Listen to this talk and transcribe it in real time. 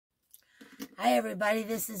Hi everybody,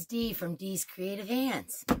 this is Dee from Dee's Creative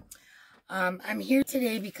Hands. I'm here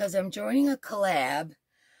today because I'm joining a collab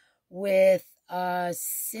with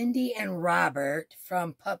Cindy and Robert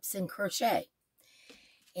from Pups and Crochet.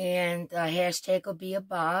 And the hashtag will be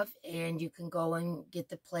above, and you can go and get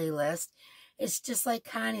the playlist. It's just like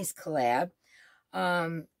Connie's collab.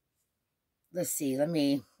 Let's see, let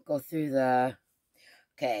me go through the...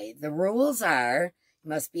 Okay, the rules are,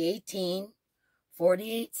 you must be 18,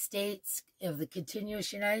 48 states of the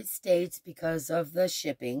continuous United States because of the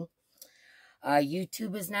shipping.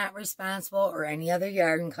 YouTube is not responsible, or any other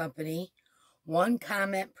yarn company. 1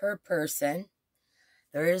 comment per person.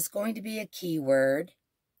 There is going to be a keyword.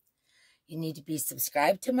 You need to be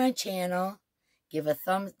subscribed to my channel. Give a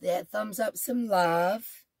thumbs up some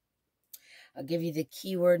love. I'll give you the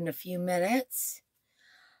keyword in a few minutes.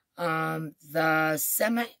 What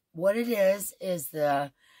it is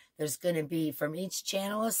there's going to be, from each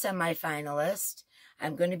channel, a semifinalist.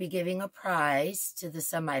 I'm going to be giving a prize to the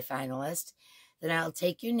semifinalist. Then I'll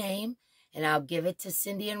take your name and I'll give it to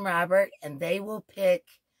Cindy and Robert, and they will pick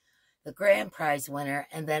the grand prize winner,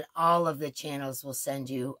 and then all of the channels will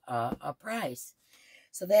send you a prize.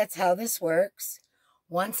 So that's how this works.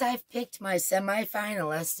 Once I've picked my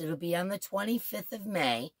semifinalist, it'll be on the 25th of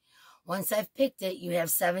May. Once I've picked it, you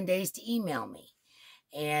have 7 days to email me.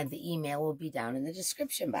 And the email will be down in the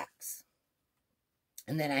description box.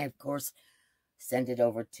 And then I, of course, send it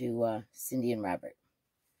over to Cindy and Robert.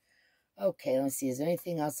 Okay, let's see. Is there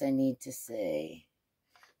anything else I need to say?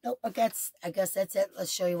 Nope, I guess that's it.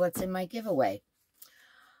 Let's show you what's in my giveaway.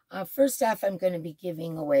 First off, I'm going to be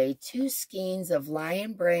giving away 2 skeins of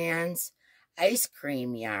Lion Brands ice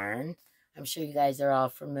cream yarn. I'm sure you guys are all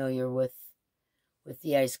familiar with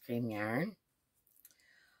the ice cream yarn.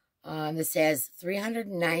 This has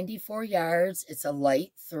 394 yards. It's a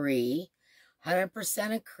light 3,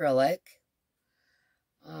 100% acrylic.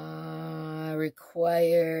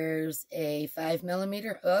 Requires a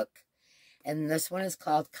 5mm hook, and this one is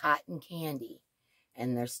called Cotton Candy,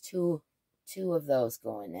 and there's two of those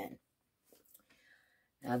going in.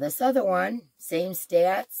 Now this other one, same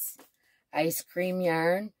stats, ice cream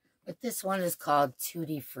yarn, but this one is called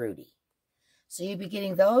Tutti Frutti. So you'll be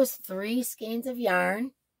getting those 3 skeins of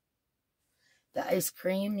yarn, the ice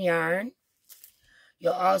cream yarn.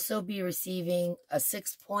 You'll also be receiving a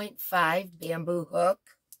 6.5 bamboo hook,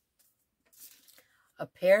 a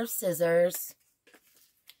pair of scissors,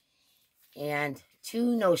 and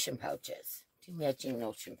 2 notion pouches, 2 matching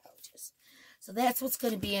notion pouches. So that's what's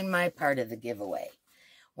going to be in my part of the giveaway.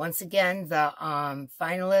 Once again, the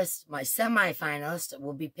finalist, my semi-finalist,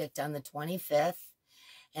 will be picked on the 25th,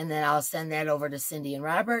 and then I'll send that over to Cindy and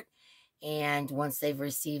Robert. And once they've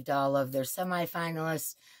received all of their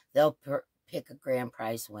semifinalists, they'll pick a grand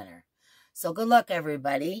prize winner. So good luck,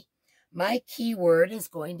 everybody. My keyword is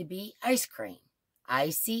going to be ice cream.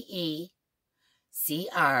 ICECREAM.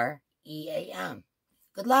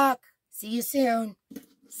 Good luck. See you soon.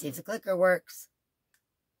 See if the clicker works.